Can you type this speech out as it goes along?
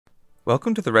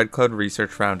Welcome to the Red Cloud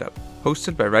Research Roundup,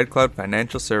 hosted by Red Cloud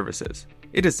Financial Services.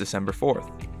 It is December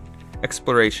 4th.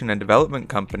 Exploration and development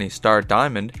company Star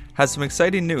Diamond has some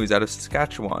exciting news out of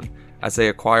Saskatchewan as they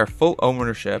acquire full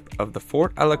ownership of the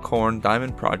Fort Alicorn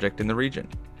diamond project in the region.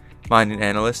 Mining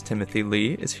analyst Timothy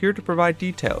Lee is here to provide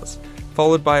details,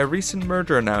 followed by a recent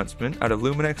merger announcement out of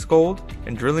Luminex Gold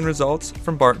and drilling results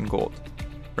from Barton Gold.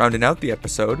 Rounding out the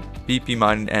episode, BP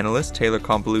mining analyst Taylor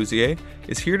Compeluzier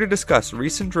is here to discuss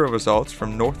recent drill results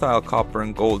from North Isle Copper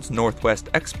and Gold's Northwest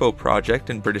Expo project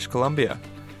in British Columbia.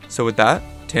 So with that,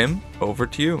 Tim, over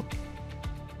to you.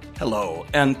 Hello,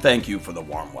 and thank you for the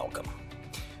warm welcome.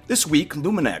 This week,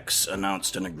 Luminex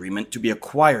announced an agreement to be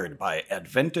acquired by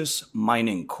Adventus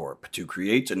Mining Corp. To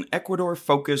create an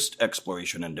Ecuador-focused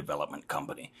exploration and development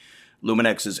company.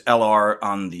 Luminex is LR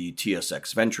on the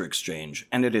TSX Venture Exchange,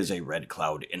 and it is a Red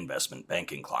Cloud investment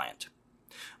banking client.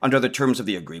 Under the terms of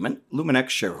the agreement, Luminex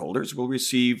shareholders will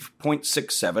receive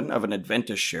 0.67 of an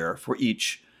Adventus share for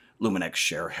each Luminex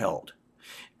share held.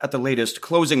 At the latest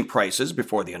closing prices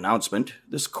before the announcement,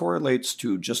 this correlates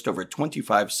to just over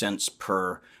 25 cents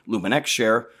per Luminex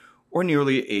share, or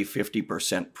nearly a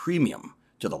 50% premium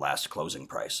to the last closing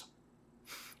price.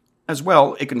 As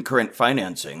well, a concurrent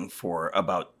financing for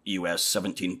about US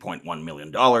 $17.1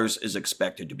 million is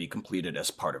expected to be completed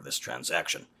as part of this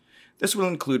transaction. This will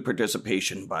include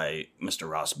participation by Mr.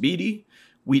 Ross Beatty,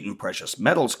 Wheaton Precious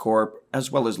Metals Corp.,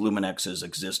 as well as Luminex's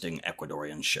existing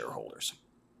Ecuadorian shareholders.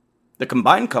 The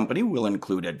combined company will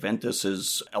include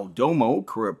Adventus's El Domo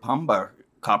Curipamba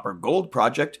copper gold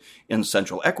project in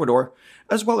central Ecuador,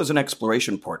 as well as an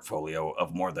exploration portfolio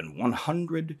of more than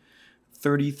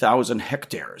 130,000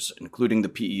 hectares, including the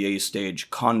PEA stage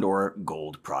Condor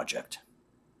Gold Project.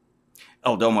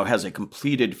 El Domo has a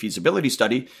completed feasibility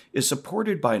study, is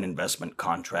supported by an investment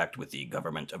contract with the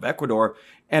government of Ecuador,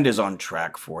 and is on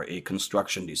track for a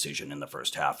construction decision in the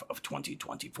first half of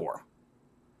 2024.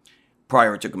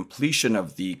 Prior to completion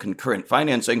of the concurrent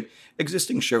financing,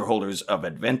 existing shareholders of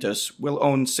Adventus will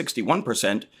own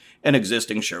 61%, and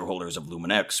existing shareholders of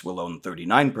Luminex will own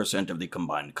 39% of the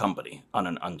combined company on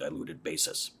an undiluted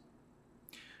basis.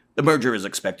 The merger is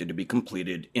expected to be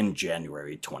completed in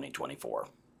January 2024.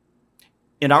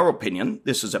 In our opinion,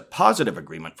 this is a positive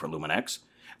agreement for Luminex,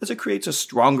 as it creates a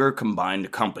stronger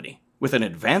combined company with an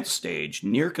advanced stage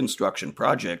near-construction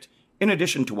project in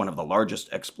addition to one of the largest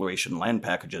exploration land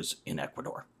packages in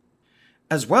Ecuador.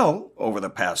 As well, over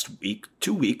the past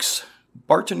 2 weeks,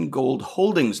 Barton Gold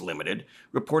Holdings Limited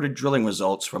reported drilling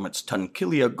results from its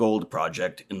Tunkillia Gold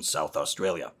project in South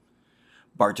Australia.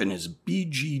 Barton is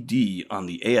BGD on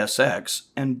the ASX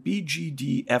and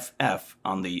BGDFF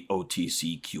on the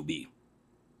OTCQB.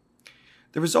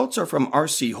 The results are from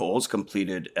RC holes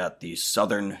completed at the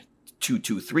southern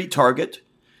 223 target,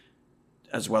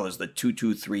 as well as the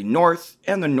 223 North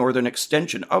and the northern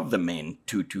extension of the main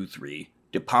 223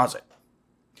 deposit.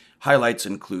 Highlights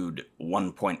include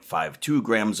 1.52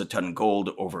 grams a ton gold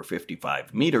over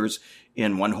 55 meters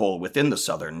in one hole within the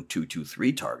southern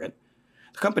 223 target.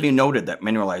 The company noted that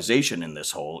mineralization in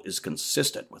this hole is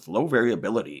consistent with low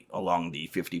variability along the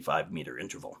 55-meter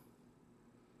interval.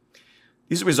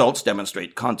 These results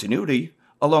demonstrate continuity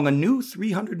along a new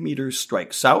 300 meters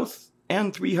strike south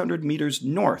and 300 meters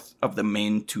north of the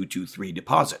main 223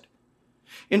 deposit.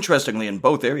 Interestingly, in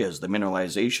both areas, the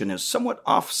mineralization is somewhat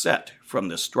offset from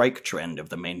the strike trend of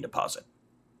the main deposit.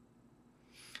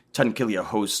 Tunkillia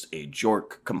hosts a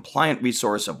JORC-compliant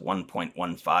resource of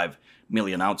 1.15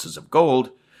 million ounces of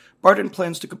gold. Barton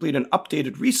plans to complete an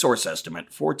updated resource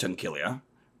estimate for Tunkillia,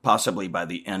 possibly by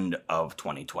the end of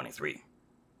 2023.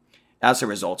 Assay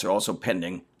results are also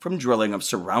pending from drilling of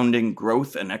surrounding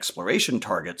growth and exploration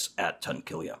targets at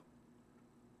Tunkillia.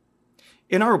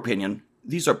 In our opinion,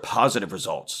 these are positive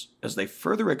results as they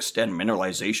further extend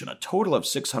mineralization a total of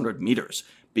 600 meters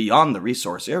beyond the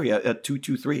resource area at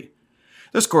 223.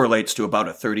 This correlates to about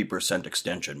a 30%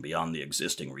 extension beyond the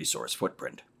existing resource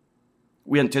footprint.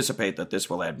 We anticipate that this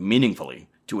will add meaningfully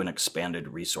to an expanded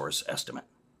resource estimate.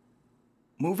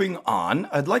 Moving on,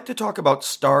 I'd like to talk about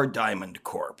Star Diamond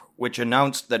Corp., which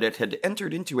announced that it had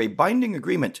entered into a binding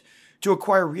agreement to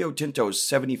acquire Rio Tinto's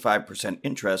 75%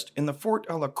 interest in the Fort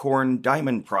Alicorn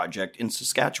diamond project in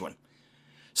Saskatchewan.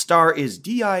 Star is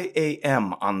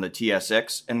DIAM on the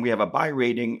TSX, and we have a buy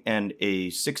rating and a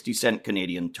 60-cent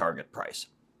Canadian target price.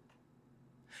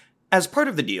 As part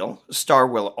of the deal, Star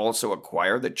will also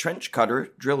acquire the trench cutter,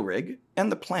 drill rig,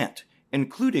 and the plant,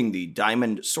 including the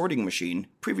diamond sorting machine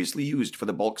previously used for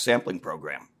the bulk sampling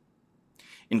program.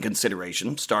 In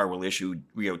consideration, Star will issue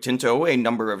Rio Tinto a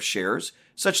number of shares,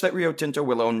 such that Rio Tinto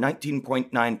will own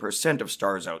 19.9% of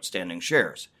Star's outstanding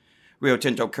shares. Rio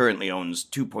Tinto currently owns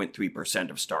 2.3%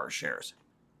 of Star shares.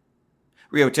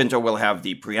 Rio Tinto will have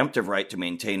the preemptive right to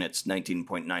maintain its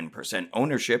 19.9%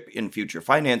 ownership in future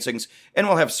financings and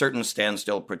will have certain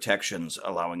standstill protections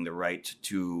allowing the right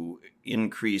to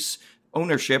increase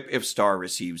ownership if Star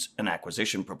receives an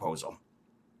acquisition proposal.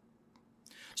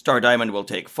 Star Diamond will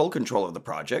take full control of the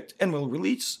project and will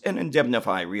release and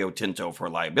indemnify Rio Tinto for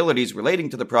liabilities relating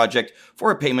to the project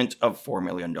for a payment of $4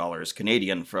 million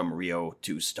Canadian from Rio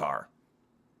to Star.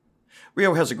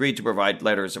 Rio has agreed to provide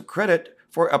letters of credit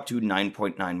for up to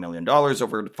 $9.9 million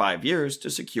over 5 years to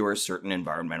secure certain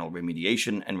environmental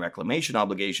remediation and reclamation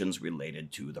obligations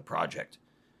related to the project.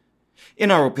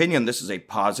 In our opinion, this is a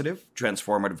positive,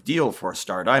 transformative deal for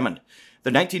Star Diamond. The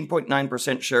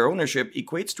 19.9% share ownership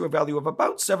equates to a value of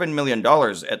about $7 million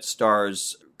at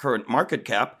Star's current market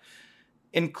cap.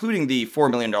 Including the $4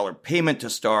 million payment to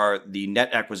Star, the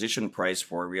net acquisition price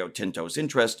for Rio Tinto's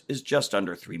interest is just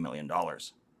under $3 million.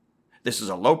 This is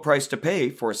a low price to pay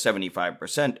for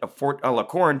 75% of Fort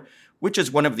Alicorn, which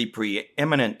is one of the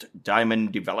preeminent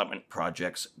diamond development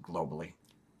projects globally.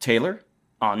 Taylor,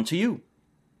 on to you.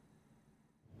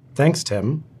 Thanks,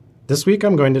 Tim. This week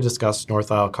I'm going to discuss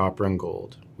North Isle Copper and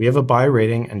Gold. We have a buy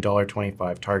rating and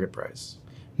 $1.25 target price.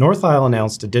 North Isle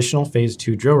announced additional Phase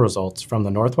 2 drill results from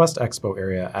the Northwest Expo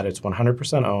area at its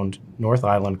 100% owned North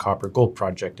Island Copper Gold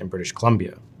project in British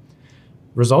Columbia.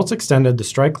 Results extended the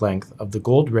strike length of the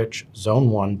gold-rich Zone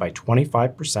 1 by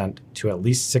 25% to at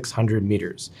least 600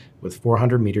 meters, with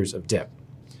 400 meters of dip.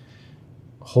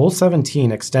 Hole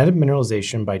 17 extended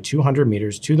mineralization by 200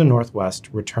 meters to the northwest,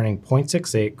 returning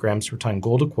 0.68 grams per ton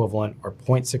gold equivalent or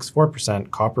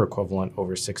 0.64% copper equivalent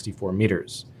over 64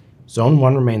 meters. Zone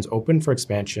 1 remains open for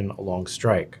expansion along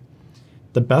strike.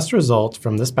 The best result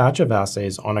from this batch of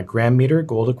assays on a gram-meter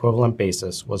gold equivalent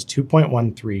basis was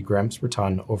 2.13 grams per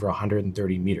ton over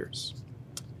 130 meters.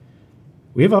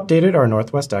 We have updated our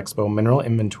Northwest Expo mineral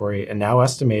inventory and now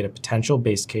estimate a potential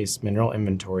base case mineral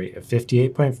inventory of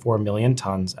 58.4 million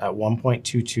tons at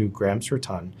 1.22 grams per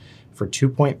ton for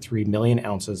 2.3 million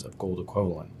ounces of gold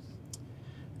equivalent.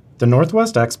 The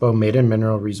Northwest Expo maiden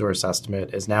mineral resource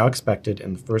estimate is now expected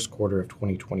in the first quarter of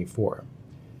 2024.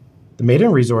 The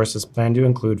maiden resource is planned to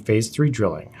include Phase 3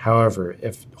 drilling. However,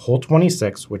 if Hole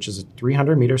 26, which is a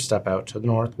 300-meter step-out to the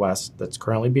northwest that's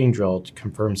currently being drilled,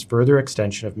 confirms further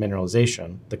extension of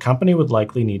mineralization, the company would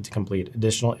likely need to complete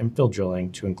additional infill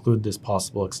drilling to include this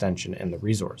possible extension in the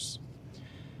resource.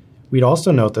 We'd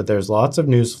also note that there's lots of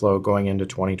news flow going into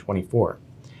 2024.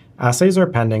 Assays are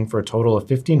pending for a total of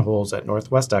 15 holes at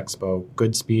Northwest Expo,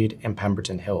 Goodspeed, and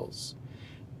Pemberton Hills.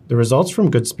 The results from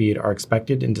Goodspeed are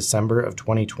expected in December of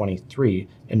 2023,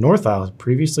 and North Isle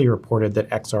previously reported that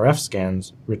XRF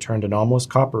scans returned anomalous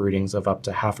copper readings of up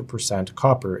to 0.5%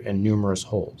 copper in numerous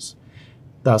holes.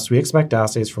 Thus, we expect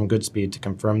assays from Goodspeed to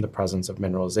confirm the presence of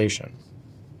mineralization.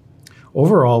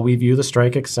 Overall, we view the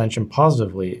strike extension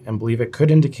positively and believe it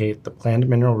could indicate the planned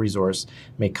mineral resource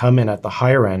may come in at the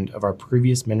higher end of our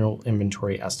previous mineral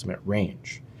inventory estimate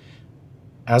range.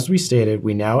 As we stated,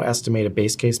 we now estimate a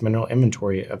base case mineral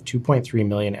inventory of 2.3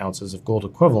 million ounces of gold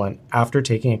equivalent after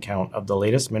taking account of the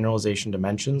latest mineralization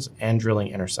dimensions and drilling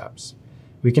intercepts.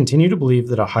 We continue to believe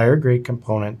that a higher grade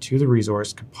component to the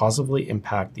resource could positively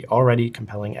impact the already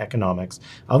compelling economics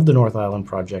of the North Island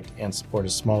project and support a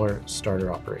smaller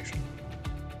starter operation.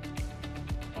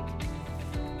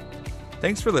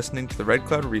 Thanks for listening to the Red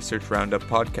Cloud Research Roundup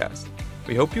podcast.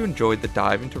 We hope you enjoyed the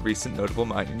dive into recent notable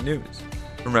mining news.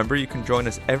 Remember, you can join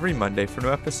us every Monday for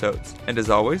new episodes, and as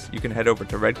always, you can head over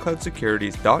to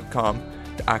redcloudsecurities.com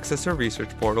to access our research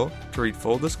portal, to read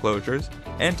full disclosures,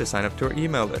 and to sign up to our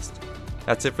email list.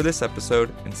 That's it for this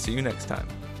episode, and see you next time.